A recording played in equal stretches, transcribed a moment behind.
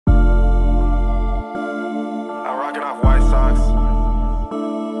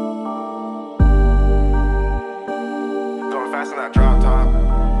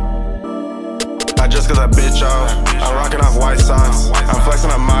cut that bitch off. I'm rocking off white socks. I'm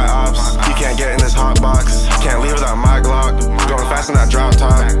flexing up my ops. He can't get in this hot box. Can't leave without my Glock. Going fast in that drop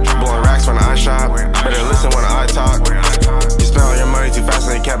top. Blowing racks when I shop. Better listen when I talk. You spend all your money too fast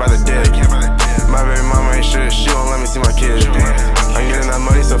and you can't buy the dick. My baby mama ain't shit. She won't let me see my kids. I'm getting that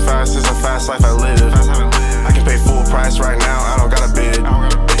money so fast. It's a fast life I live. I can pay full price right now. I don't got a bid.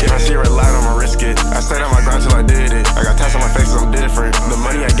 If I see a red light, I'ma risk it. I stayed on my grind till I did it. I got tats on my face 'cause I'm different. The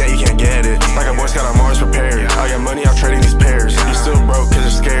money I get, you can't get it. Like a Boy Scout, I'm always prepared. I got money out trading these pairs. You still broke 'cause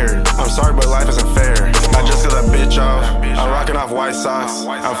you're scared. I'm sorry, but life isn't fair. I just cut that bitch off. I'm rocking off white socks.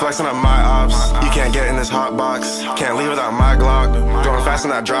 I'm flexing up my ops. You can't get in this hot box. Can't leave without my Glock. Going fast in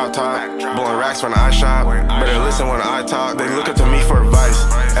that drop top. Blowing racks when I shop. Better listen when I talk. They look up to me for advice.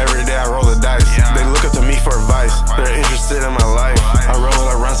 Every day I roll the dice. They look up to me for advice. They're interested in my life. I roll it,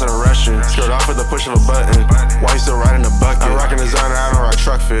 I run to the Russian. Skirt off with the push of a button. Why you still riding the bucket? I'm rocking designer, I don't rock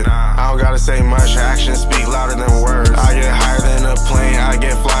truck fit. I don't gotta say much, actions speak louder than words. I get higher than a plane, I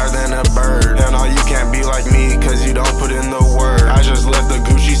get flyer than a bird. Hell no, you can't be like me, 'cause you don't put in the work. I just left the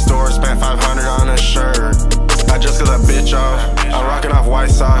Gucci store, spent 500 on a shirt. I just cut that bitch off. I'm rocking off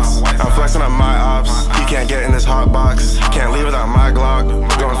white socks. I'm flexing up my ops. You can't get in this hot box. Can't leave without my Glock.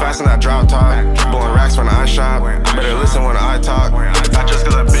 Going fast in that drop top. Blowing racks when I shop. Better listen when I talk. I just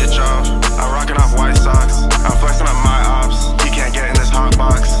cut that bitch off. I'm rocking off white socks. I'm flexing up my ops.